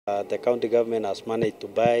The county government has managed to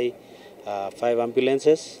buy 5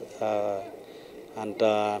 ambulances, and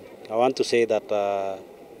I want to say that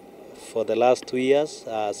for the last 2 years,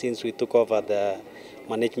 since we took over the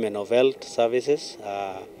management of health services,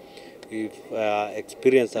 we've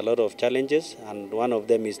experienced a lot of challenges, and one of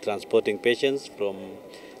them is transporting patients from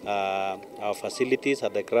our facilities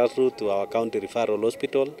at the grassroots to our county referral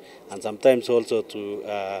hospital, and sometimes also to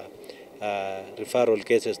referral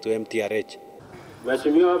cases to MTRH.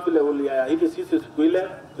 Mheshimiwa, vile uliahidi sisi siku ile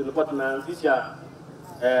tulikuwa tunaanzisha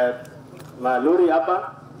malori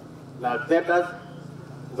hapa na theaters,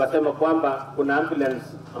 ukasema kwamba kuna ambulance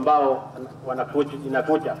ambao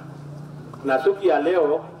inakuja. Na siku ya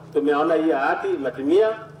leo tumeona hii ahadi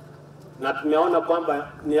imetimia, na tumeona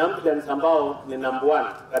kwamba ni ambulance ambao ni number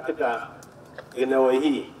 1 katika eneo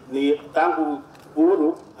hii. Ni tangu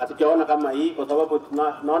uhuru hatujaona kama hii, kwa sababu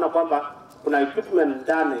tunaona kwamba kuna equipment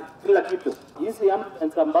ndani, kila kitu. Hizi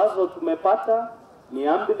ambulance ambazo tumepata ni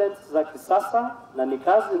ambulance za kisasa na ni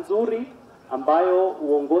kazi nzuri ambayo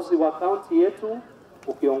uongozi wa county yetu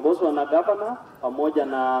ukiongozwa na governor pamoja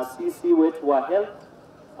na CC wetu wa health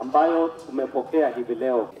ambayo tumepokea hivi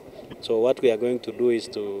leo. So what we are going to do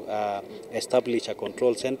is to establish a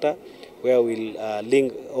control center where we'll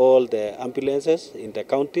link all the ambulances in the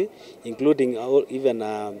county, including even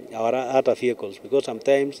our other vehicles, because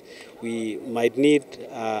sometimes we might need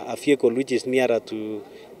a vehicle which is nearer to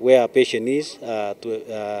where a patient is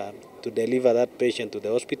to deliver that patient to the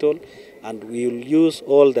hospital, and we will use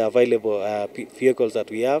all the available vehicles that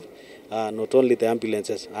we have, not only the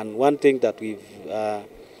ambulances. And one thing that we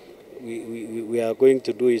are going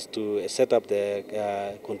to do is to set up the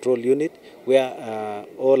control unit where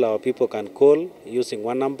all our people can call using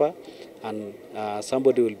one number, and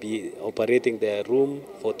somebody will be operating the room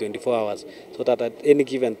for 24 hours, so that at any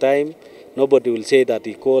given time nobody will say that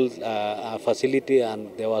he called a facility and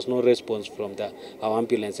there was no response from our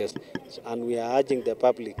ambulances. And we are urging the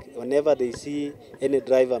public, whenever they see any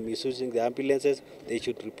driver misusing the ambulances, they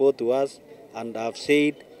should report to us, and I've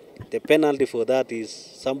said the penalty for that is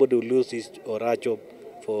somebody will lose his or her job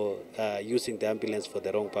for using the ambulance for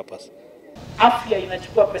the wrong purpose. Afya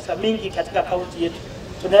inachukua pesa mingi katika kaunti yetu.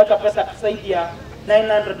 Tunaweka pesa zaidi ya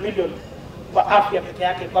 900 million kwa afya peke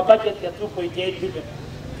yake kwa budget ya 2.8 billion.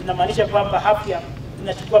 Inamaanisha kwamba afya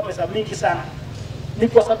inachukua pesa mingi sana. Ni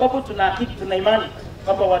kwa sababu tuna imani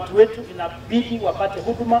kwamba watu wetu inabidi wapate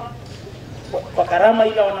huduma kwa gharama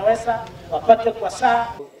ile wanaweza, wapate kwa saa.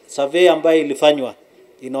 Survey ambayo ilifanywa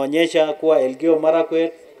inaonyesha kuwa Elgeyo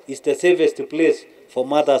Marakwet is the safest place for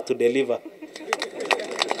mothers to deliver.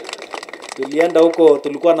 Tulienda huko,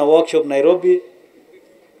 tulikuwa na workshop Nairobi.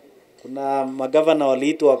 Kuna magavana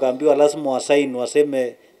waliitwa wakaambiwa lazima wasaini,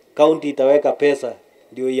 waseme county itaweka pesa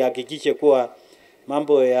ndio ihakikishe kuwa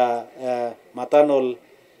mambo ya maternal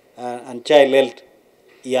and child health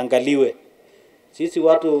iangaliwe. Sisi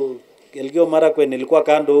watu Elgeyo Marakwet nilikuwa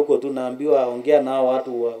kando huko, tunaambiwa ongea nao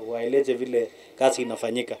watu waeleze vile kazi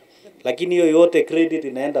inafanyika. Lakini hiyo yote credit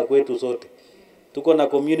inaenda kwetu sote. Tuko na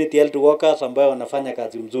community health workers ambao wanafanya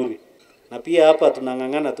kazi mzuri. Na pia hapa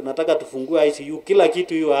tunangangana, tunataka tufungue ICU, kila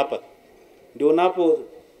kitu hiyo hapa. Ndio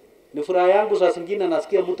ni furaha yangu saa zingine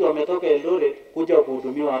nasikia mtu ametoka Eldoret kuja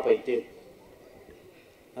kuhudumiwa hapa Iten.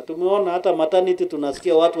 Na tumeona hata maternity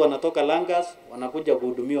tunasikia watu wanatoka Langas wanakuja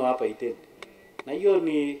kuhudumiwa hapa Iten. Na hiyo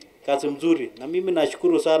ni kazi mzuri, na mimi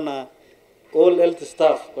nashukuru sana all health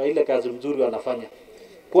staff kwa ile kazi mzuri wanafanya.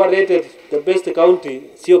 Kuwa rated the best county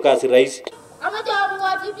sio kazi rahisi. Amaja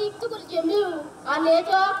mwati big tukul jemiu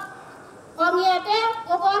anejo ongete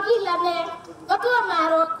kokoki lane kotua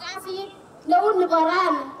maro kasi neuni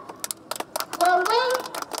borani kongoi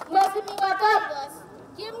mwesimi watabas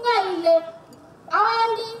kimga ile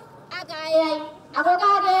awendi agayai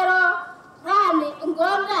akokagero rani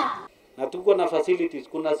ngonda. Na tuko na facilities,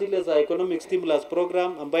 kuna zile za economic stimulus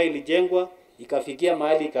program ambayo ilijengwa ikafikia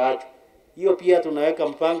mahali kaachwa. Hiyo pia tunaweka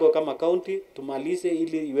mpango kama county tumalize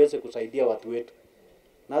ili iweze kusaidia watu wetu.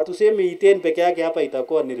 Na tuseme Iten peke yake hapa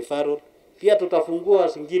itakuwa ni referral, pia tutafungua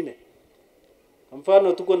zingine. Kwa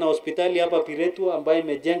mfano tuko na hospitali hapa Piretu ambayo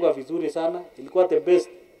imejengwa vizuri sana, ilikuwa the best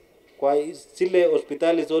kwa zile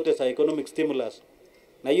hospitali zote za economic stimulus.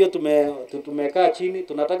 Na hiyo tumekaa chini,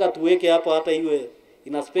 tunataka tuweke hapo hata iwe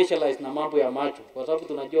ina specialize na mambo ya macho, kwa sababu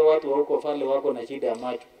tunajua watu wa huko pale wako na shida ya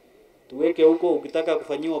macho. Tuweke huko, ukitaka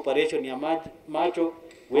kufanyiwa operation ya macho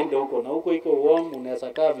uende huko, na huko iko warm, unaweza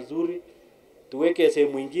kaa vizuri. Tuweke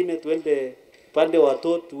sehemu nyingine, tuende pande wa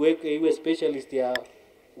watoto, tuweke iwe specialist ya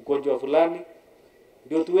ugonjwa fulani,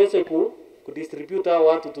 ndio tuweze kudistribute hao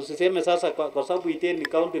watu. Tusiseme sasa kwa sababu Iten ni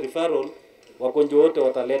county referral wagonjwa wote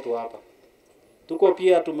wataletwa hapa. Tuko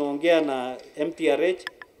pia tumeongea na MTRH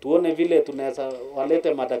tuone vile tunaweza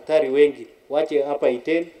walete madaktari wengi wache hapa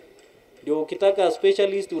Iten. Ndio ukitaka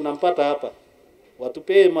specialist unampata hapa.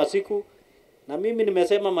 Watupee masiku, na mimi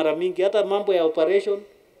nimesema mara mingi hata mambo ya operation,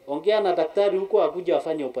 ongea na daktari huko akuja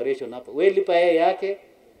afanye operation hapa. Wewe lipa yeye yake.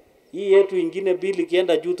 Hii yetu ingine bili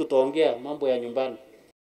kienda juu tutaongea mambo ya nyumbani.